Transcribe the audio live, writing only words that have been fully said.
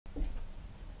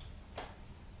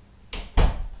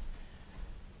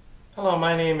Hello,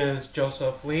 my name is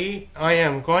Joseph Lee. I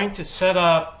am going to set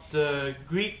up the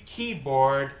Greek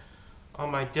keyboard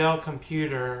on my Dell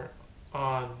computer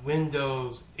on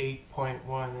Windows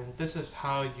 8.1, and this is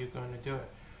how you're going to do it.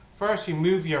 First, you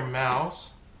move your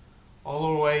mouse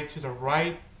all the way to the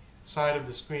right side of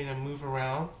the screen and move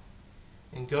around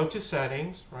and go to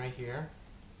settings right here.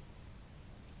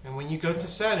 And when you go to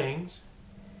settings,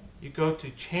 you go to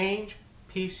change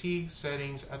PC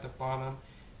settings at the bottom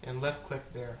and left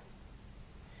click there.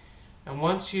 And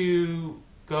once you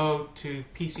go to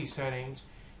PC settings,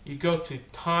 you go to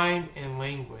time and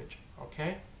language,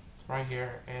 okay? Right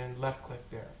here, and left click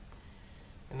there.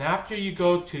 And after you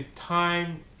go to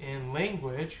time and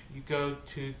language, you go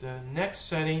to the next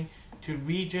setting to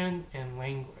region and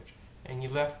language, and you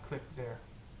left click there.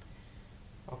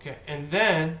 Okay, and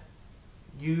then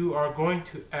you are going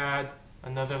to add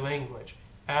another language.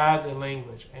 Add a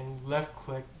language, and left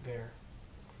click there.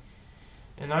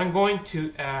 And I'm going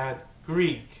to add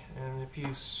Greek, and if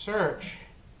you search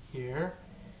here,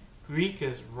 Greek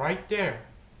is right there.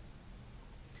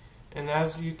 And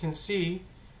as you can see,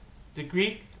 the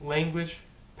Greek language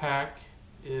pack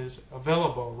is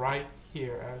available right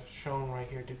here, as shown right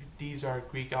here. These are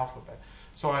Greek alphabet.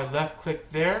 So I left click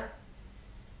there,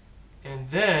 and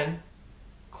then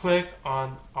click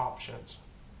on options.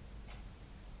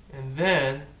 And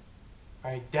then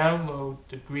I download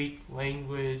the Greek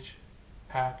language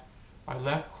pack. I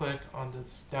left click on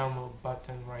this download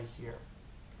button right here.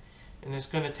 And it's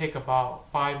going to take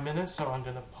about 5 minutes, so I'm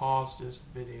going to pause this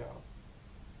video.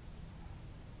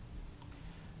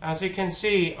 As you can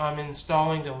see, I'm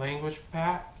installing the language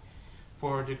pack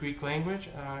for the Greek language.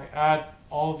 I add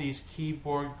all these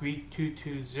keyboard Greek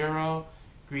 220,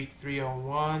 Greek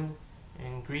 301,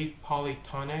 and Greek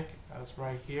polytonic as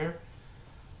right here.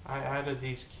 I added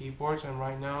these keyboards, and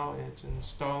right now it's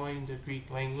installing the Greek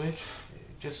language.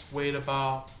 Just wait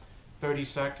about 30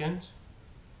 seconds.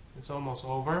 It's almost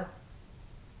over.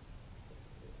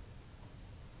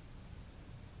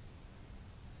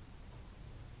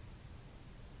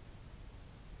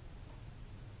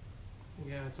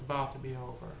 Yeah, it's about to be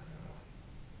over.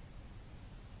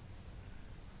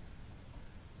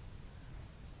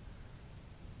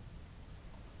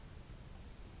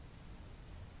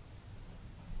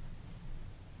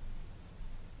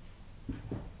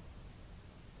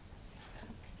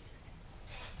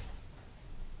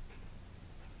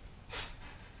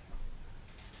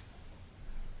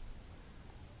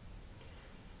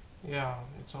 Yeah,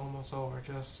 it's almost over.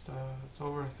 It's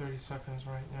over 30 seconds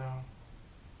right now.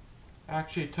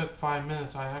 Actually, it took 5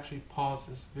 minutes. I actually paused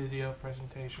this video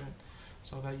presentation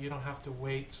so that you don't have to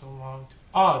wait so long.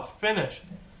 Oh, it's finished.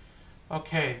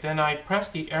 Okay, then I press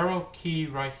the arrow key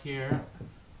right here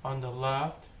on the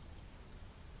left,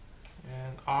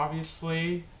 and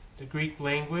obviously the Greek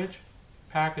language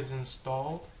pack is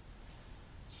installed.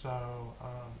 So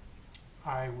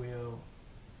I will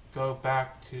go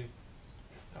back to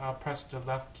I'll press the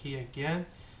left key again,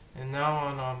 and now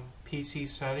on PC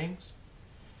settings,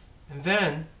 and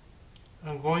then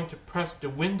I'm going to press the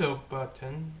window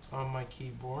button on my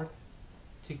keyboard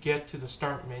to get to the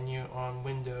start menu on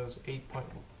Windows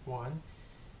 8.1,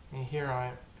 and here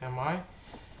am I,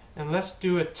 and let's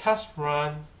do a test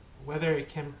run whether it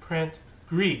can print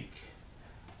Greek.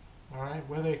 Alright,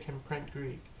 whether it can print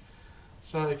Greek.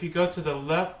 So if you go to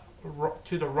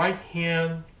the right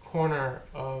hand corner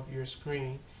of your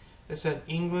screen, it said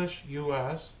English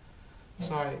US,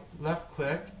 so I left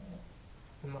click,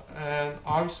 and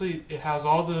obviously it has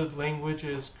all the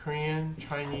languages: Korean,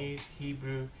 Chinese,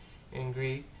 Hebrew, and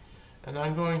Greek. And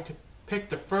I'm going to pick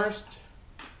the first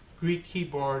Greek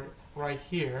keyboard right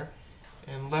here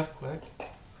and left click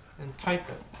and type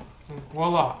it, and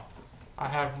voila, I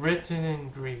have written in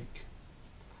Greek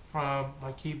from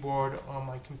my keyboard on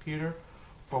my computer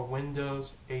for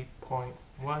Windows 8.1,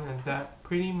 and that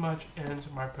pretty much ends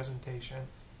my presentation.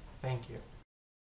 Thank you.